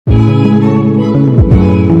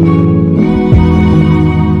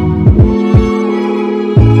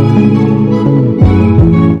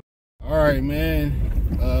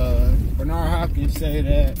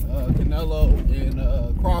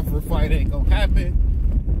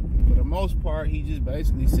happened, for the most part, he just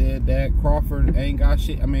basically said that Crawford ain't got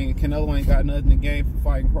shit. I mean, Canelo ain't got nothing to gain for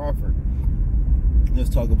fighting Crawford.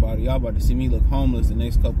 Let's talk about it. Y'all about to see me look homeless the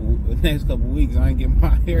next couple weeks. I ain't getting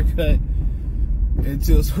my hair cut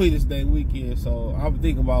until Sweetest Day weekend. So I would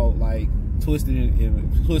think about like twisting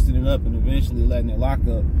it up and eventually letting it lock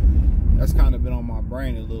up. That's kind of been on my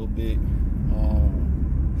brain a little bit.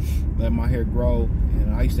 Let my hair grow,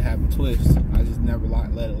 and I used to have a twist. I just never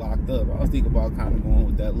let it locked up. I was thinking about kind of going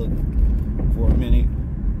with that look for a minute,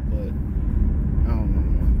 but I don't know,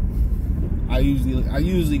 man. I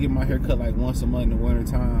usually get my hair cut like once a month in the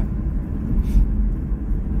winter time,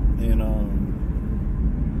 and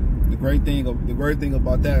the great thing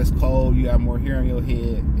about that is cold. You have more hair on your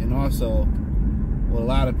head, and also what a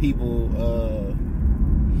lot of people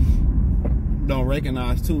don't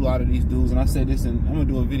recognize too, a lot of these dudes, and I said this, and I'm gonna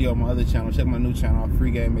do a video on my other channel. Check my new channel out,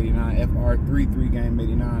 Free Game 89, FR33 Game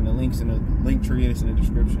 89. The link's in the link tree, it's in the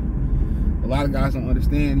description. A lot of guys don't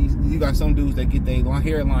understand. You got some dudes that get their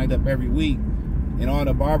hair lined up every week, and all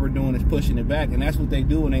the barber doing is pushing it back, and that's what they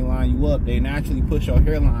do when they line you up. They naturally push your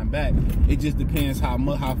hairline back. It just depends how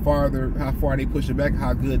far they push it back,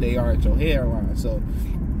 how good they are at your hairline. So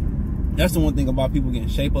that's the one thing about people getting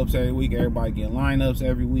shape ups every week. Everybody getting lineups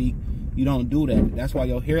every week. You don't do that. That's why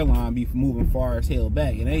your hairline be moving far as hell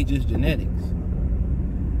back. It ain't just genetics.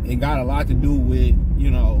 It got a lot to do with,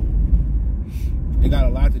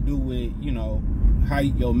 how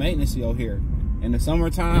your maintenance of your hair. In the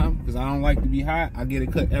summertime, because I don't like to be hot, I get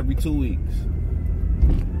it cut every 2 weeks.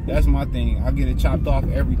 That's my thing. I get it chopped off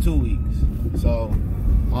every 2 weeks. So,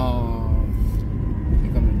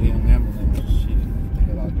 here come the damn ambulance. Shit,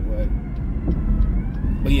 get out the way.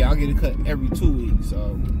 But yeah, I'll get it cut every 2 weeks.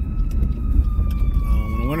 So,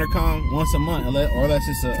 when the winter comes, once a month,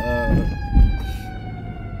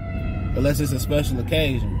 unless it's a special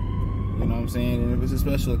occasion. You know what I'm saying? And if it's a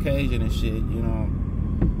special occasion and shit,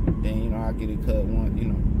 then I'll get it cut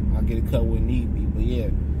I'll get it cut when need be. But yeah,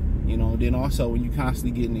 then also when you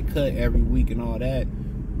constantly getting it cut every week and all that,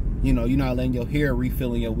 you're not letting your hair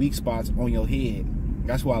refill in your weak spots on your head.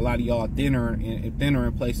 That's why a lot of y'all thinner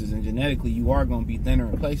in places, and genetically you are gonna be thinner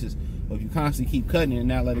in places. But if you constantly keep cutting it and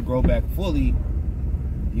not let it grow back fully,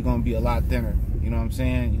 you're gonna be a lot thinner. You know what I'm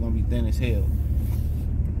saying? You're gonna be thin as hell.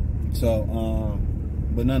 So,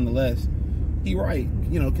 but nonetheless, he right.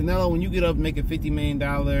 Canelo, when you get up making $50 million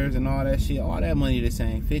and all that shit, all that money the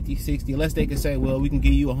same, 50, 60, unless they can say, well, we can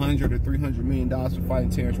give you $100 or $300 million for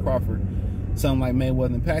fighting Terence Crawford, something like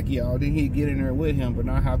Mayweather and Pacquiao, then he'd get in there with him. But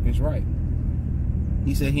not Hopkins right.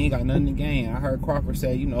 He said he ain't got nothing to gain. I heard Crawford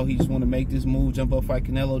say, he just want to make this move, jump up, fight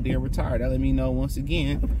Canelo, then retire. That let me know once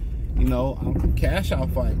again, I'm cash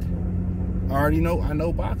out fight. I already know, I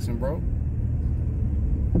know boxing, bro.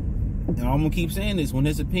 And I'm gonna keep saying this, when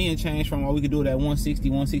his opinion changed from, we could do it at 160,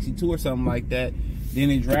 162 or something like that, then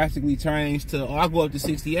it drastically changed to, I'll go up to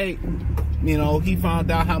 68. He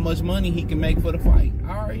found out how much money he can make for the fight.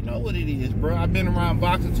 I already know what it is, bro. I've been around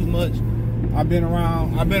boxing too much. I've been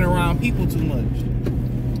around people too much.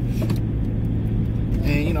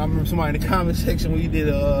 And I remember somebody in the comment section when you did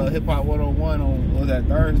a Hip Hop 101 on, was that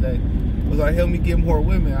Thursday, was like, help me get more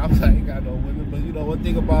women. I was like, I ain't got no women. But one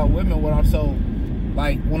thing about women, what I'm so,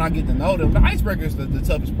 like, when I get to know them, the icebreaker is the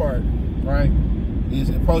toughest part, right? Is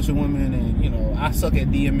approaching women, and I suck at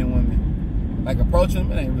DMing women. Like, approaching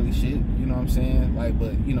them, it ain't really shit. You know what I'm saying? Like,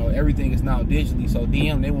 but everything is now digitally. So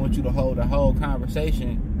DM, they want you to hold the whole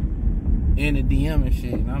conversation in the DM and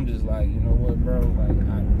shit. And I'm just like, you know what, bro? Like,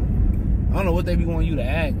 I don't know what they be wanting you to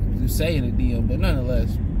act, to say in the DM, but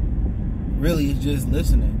nonetheless, really, it's just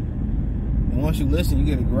listening. And once you listen, you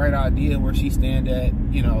get a great idea where she stand at,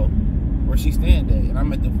 where she stand at. And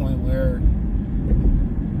I'm at the point where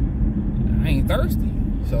I ain't thirsty.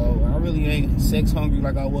 So I really ain't sex hungry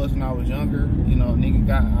like I was when I was younger. Nigga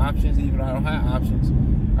got options, even though I don't have options.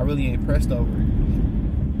 I really ain't pressed over it.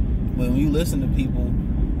 But when you listen to people,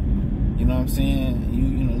 you know what I'm saying,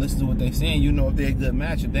 you listen to what they saying, if they're a good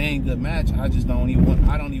match. If they ain't a good match, I don't even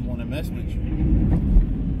want to mess with you.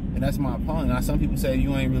 And that's my opponent. Now, some people say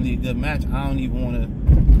you ain't really a good match. I don't even want to,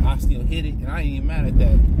 I still hit it, and I ain't even mad at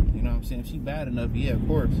that. You know what I'm saying? If she bad enough, yeah, of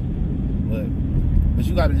course. But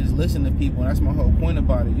you got to just listen to people, and that's my whole point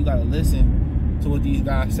about it. You got to listen to what these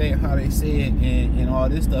guys say, how they say it, and all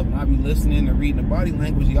this stuff. And I be listening and reading the body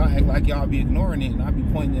language. Y'all act like y'all be ignoring it, and I be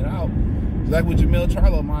pointing it out. Like with Jamil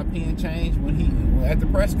Charlo, my opinion changed when at the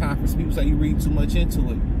press conference, people say you read too much into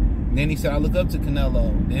it. And then he said, I look up to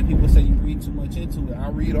Canelo. Then people say you read too much into it. I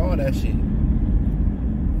read all that shit.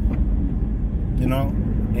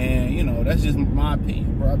 And, that's just my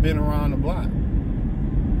opinion, bro. I've been around the block.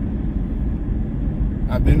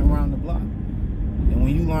 And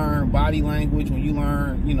when you learn body language, when you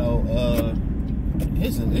learn, you know,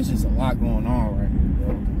 it's just a lot going on right here,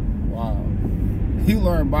 bro. Wow. You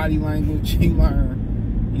learn body language, you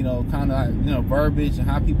learn, you know, kind of like, you know, verbiage and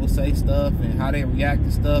how people say stuff and how they react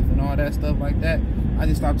to stuff and all that stuff like that. I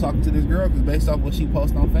just stopped talking to this girl because based off what she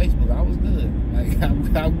posted on Facebook, I was good. Like,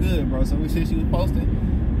 I'm good, bro. Some of the shit she was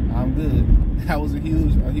posting, I'm good. That was a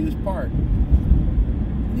huge part.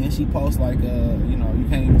 And then she posts like, you know, you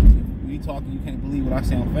can't, if you talking, you can't believe what I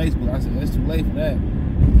say on Facebook. I said, it's too late for that.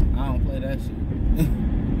 I don't play that shit.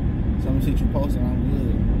 Some of the shit you posting, I'm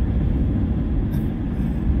good.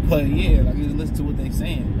 But yeah, like, you just listen to what they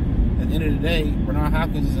saying. At the end of the day, Bernard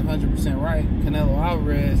Hopkins is 100% right. Canelo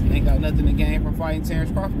Alvarez ain't got nothing to gain from fighting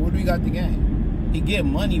Terence Crawford. What do he got to gain? He get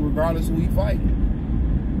money regardless of who he fighting.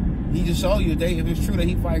 He just showed you if it's true that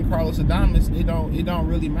he fighting Carlos Adames, it don't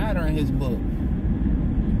really matter in his book.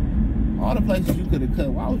 All the places you could have cut,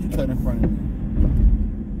 why would you cut in front of me?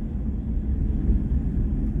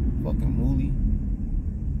 Fucking mooly.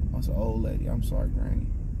 That's an old lady. I'm sorry, Granny.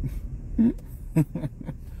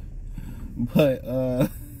 But I'm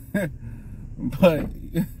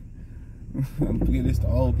forgetting it's the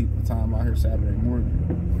old people time out here Saturday morning.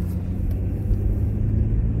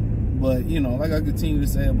 But you know, like I continue to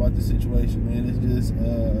say about the situation, man, it's just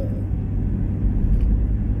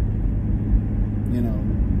you know,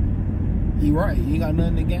 he right. He ain't got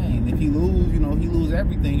nothing to gain. If he lose, you know, he lose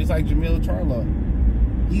everything. Just like Jamil Charlo.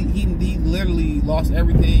 He literally lost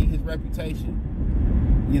everything, his reputation.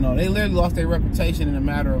 You know, they literally lost their reputation in a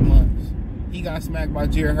matter of months. He got smacked by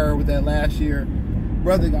Jared Hurd with that last year.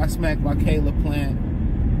 Brother got smacked by Caleb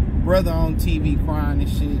Plant. Brother on TV crying and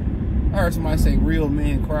shit. I heard somebody say real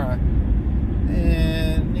men cry.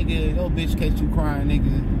 And nigga, your bitch catch you crying,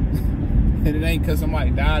 nigga. And it ain't cause somebody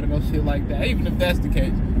died or no shit like that. Even if that's the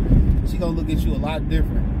case, she gonna look at you a lot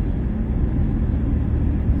different.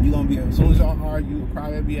 You gonna be, as soon as y'all argue, a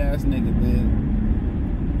crybaby ass nigga,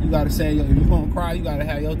 man. You gotta say, if you gonna cry, you gotta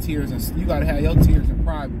have your tears and you gotta have your tears in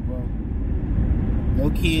private, bro. Your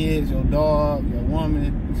kids, your dog, your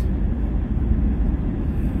woman.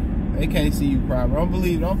 They can't see you cry, bro. Don't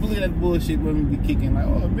believe that bullshit women be kicking like,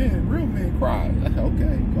 oh man, real men cry. Like,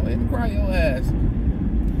 okay, go ahead and cry your ass.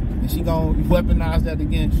 And she gonna weaponize that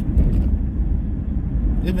against you.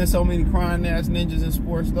 There's been so many crying ass ninjas in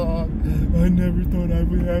sports, dog. I never thought I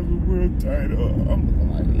would have a world title. I'm looking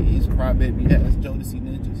like these crybaby ass Jodeci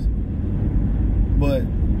ninjas. But,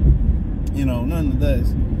 you know,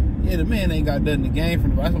 nonetheless, yeah, the man ain't got nothing to gain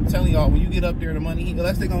from it. I'm telling y'all, when you get up there, the money,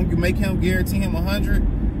 unless they gonna make him, guarantee him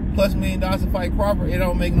 $100+ million to fight Crawford, it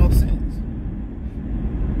don't make no sense.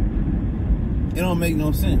 It don't make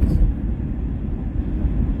no sense.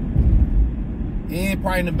 And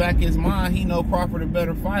probably in the back of his mind, he know Crawford a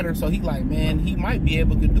better fighter, so he like, man, he might be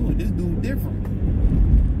able to do it. This dude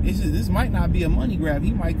different. This might not be a money grab.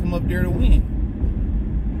 He might come up there to win.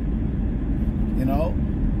 You know?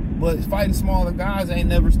 But fighting smaller guys ain't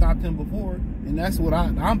never stopped him before. And that's what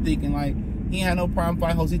I'm thinking. Like, he had no problem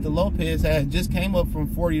fighting Josita Lopez, that just came up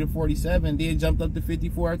from 40 to 47, then jumped up to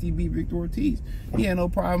 54 after he beat Victor Ortiz. He had no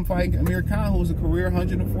problem fighting Amir Khan, who was a career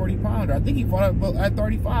 140 pounder. I think he fought at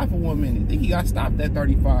 35 for 1 minute. I think he got stopped at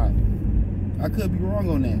 35. I could be wrong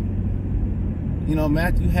on that. You know,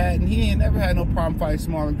 Matthew Hatton, he ain't never had no problem fighting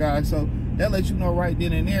smaller guys. So that lets you know right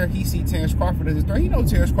then and there, he see Terence Crawford as a threat. He know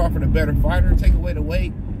Terence Crawford a better fighter. Take away the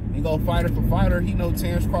weight and go fighter for fighter. He know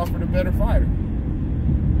Terence Crawford a better fighter.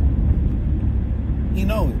 He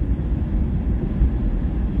know it.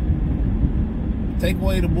 Take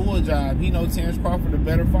away the bull job. He know Terence Crawford a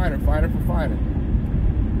better fighter. Fighter for fighter.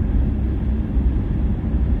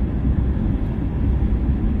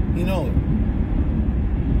 He know it.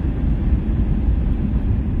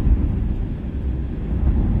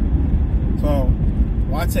 So,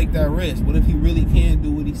 why take that risk? What if he really can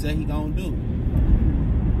do what he said he gonna do?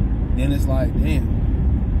 Then it's like, damn.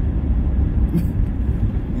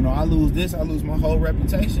 You know, I lose this, I lose my whole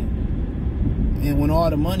reputation. And when all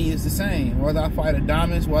the money is the same, whether I fight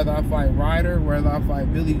Adames, whether I fight Ryder, whether I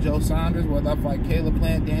fight Billy Joe Saunders, whether I fight Caleb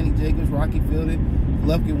Plant, Danny Jacobs, Rocky Fielding,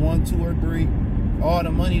 Lufkin 1, 2, or 3, all the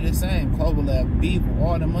money the same. Kovalev, Beaver,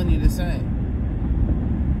 all the money the same.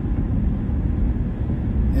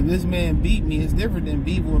 If this man beat me, it's different than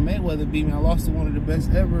Beaver or Mayweather beat me. I lost to one of the best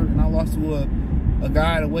ever, and I lost to a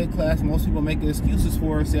guy at a weight class most people make excuses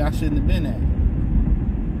for and say I shouldn't have been at.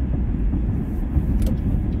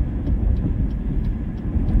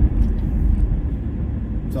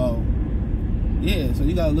 So, yeah, so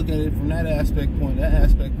you gotta look at it from that aspect point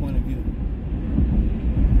of view.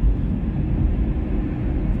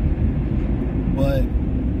 But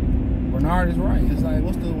Bernard is right. It's like,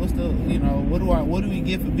 what's the, you know, what do we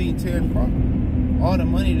get for beating Terence Crawford? All the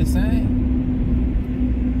money the same.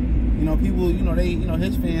 You know, people, you know,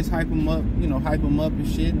 his fans hype him up and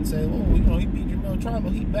shit and say, oh, you know, he beat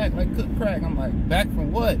Melon, he back like cook crack. I'm like, back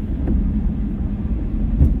from what?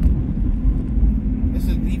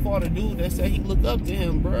 He fought a dude that said he looked up to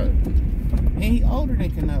him, bruh. And he older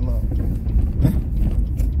than Canelo.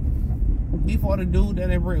 He fought a dude that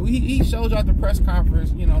he showed you at the press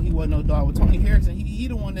conference, you know, he wasn't no dog with Tony Harrison. He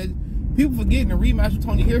the one that, people forgetting the rematch with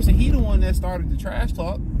Tony Harrison, he the one that started the trash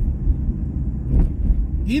talk.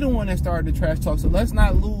 He the one that started the trash talk. So let's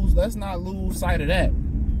not lose sight of that.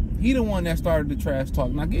 He the one that started the trash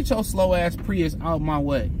talk. Now get your slow ass Prius out my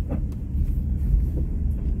way.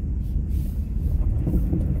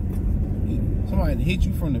 Somebody hit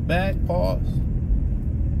you from the back, pause.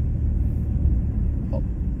 Oh,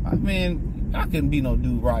 I mean, I couldn't be no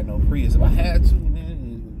dude riding no Prius. If I had to, man, it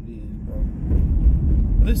is what it is, bro.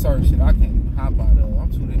 But this certain shit, I can't even hop out of. I'm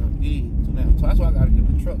too damn big, too damn tall. That's why I gotta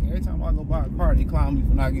get the truck. Every time I go buy a car, they clown me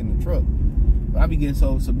for not getting the truck. But I be getting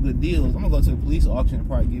some good deals. I'm gonna go to the police auction and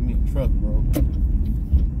probably give me a truck, bro.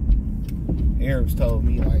 Arabs told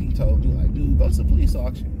me, like, dude, go to the police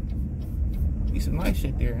auction. Be some nice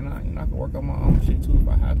shit there, and I can work on my own shit too if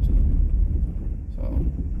I have to. So,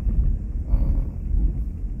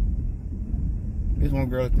 this one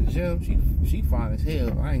girl at the gym, she fine as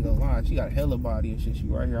hell. I ain't gonna lie, she got a hella body and shit. She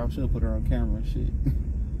right here. I should put her on camera and shit.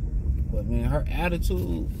 But man, her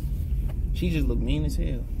attitude, she just look mean as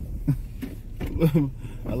hell.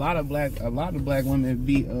 a lot of black women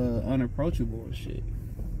be unapproachable and shit.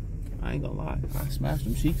 I ain't gonna lie, I smashed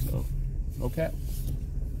them cheeks though. No cap.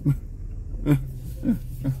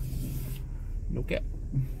 No cap.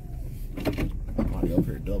 Somebody up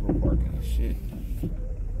here double parking and shit.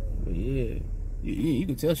 But yeah, you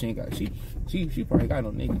can tell she ain't got, she probably got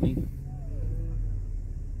no nigga neither.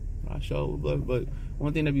 I sure, but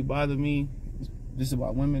one thing that be bothering me just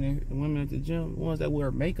about women at the gym, the ones that wear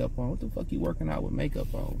makeup on. What the fuck you working out with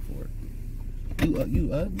makeup on for?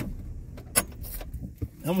 You ugly.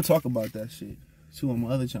 I'm gonna talk about that shit too on my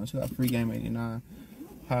other channel. Check out Free Game 89.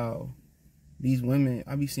 How these women,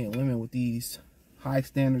 I be seeing women with these high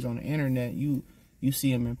standards on the internet. You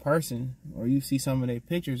see them in person, or you see some of their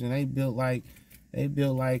pictures, and they built like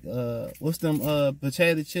what's them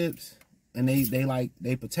potato chips, and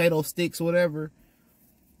they potato sticks or whatever.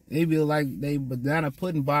 They build like they banana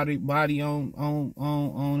pudding body on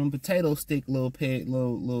them potato stick little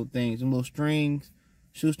things, them little strings,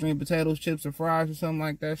 shoestring potato chips or fries or something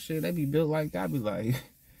like that shit. They be built like that. I be like,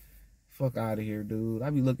 fuck out of here, dude. I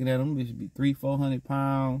be looking at them, bitches be 300-400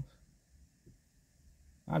 pounds.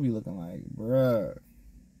 I be looking like, bruh.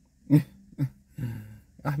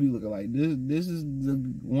 I be looking like this is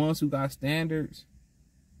the ones who got standards,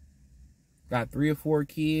 got 3 or 4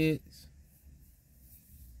 kids.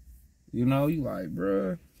 You know, you like,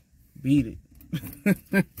 bruh, beat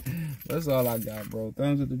it. That's all I got, bro.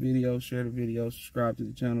 Thumbs up the video, share the video, subscribe to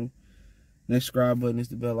the channel. Next subscribe button is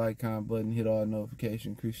the bell icon button. Hit all notifications,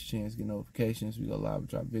 increase your chance to get notifications. We go live,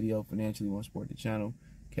 drop video. Financially, want to support the channel.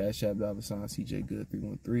 Cash App, $ CJ Good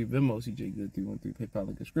 313. Venmo, CJ Good 313. PayPal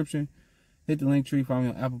link description. Hit the link tree. Find me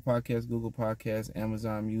on Apple Podcasts, Google Podcasts,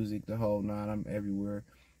 Amazon Music, the whole nine. I'm everywhere.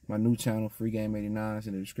 My new channel, Free Game 89, is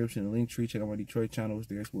in the description. The link tree. Check out my Detroit channel. It's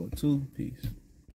there as well too. Peace.